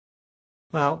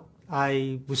Well,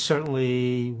 I was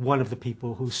certainly one of the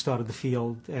people who started the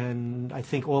field, and I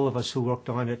think all of us who worked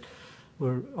on it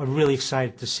are really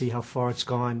excited to see how far it's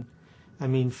gone. I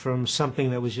mean, from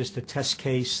something that was just a test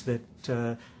case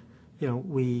that,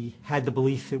 we had the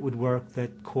belief it would work,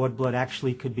 that cord blood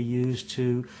actually could be used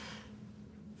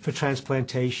for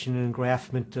transplantation and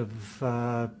engraftment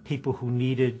of people who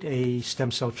needed a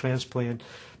stem cell transplant.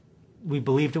 We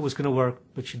believed it was going to work,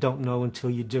 but you don't know until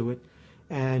you do it,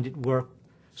 and it worked.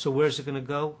 So where's it going to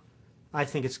go? I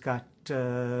think it's got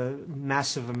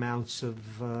massive amounts of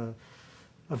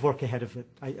work ahead of it.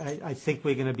 I think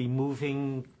we're going to be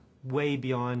moving way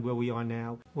beyond where we are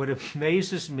now. What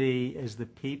amazes me is the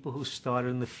people who started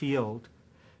in the field,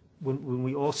 when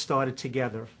we all started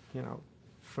together,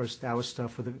 first our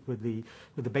stuff with the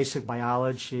basic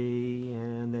biology,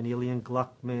 and then Elian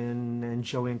Gluckman and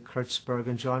Joanne Kurtzberg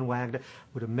and John Wagner.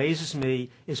 What amazes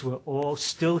me is we're all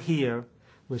still here.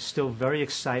 We're still very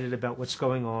excited about what's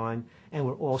going on, and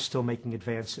we're all still making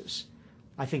advances.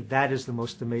 I think that is the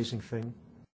most amazing thing.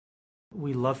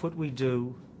 We love what we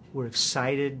do. We're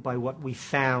excited by what we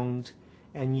found,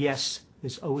 and yes,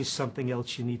 there's always something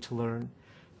else you need to learn.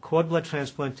 Cord blood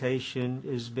transplantation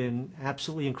has been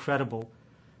absolutely incredible,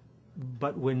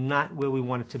 but we're not where we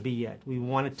want it to be yet. We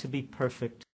want it to be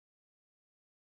perfect.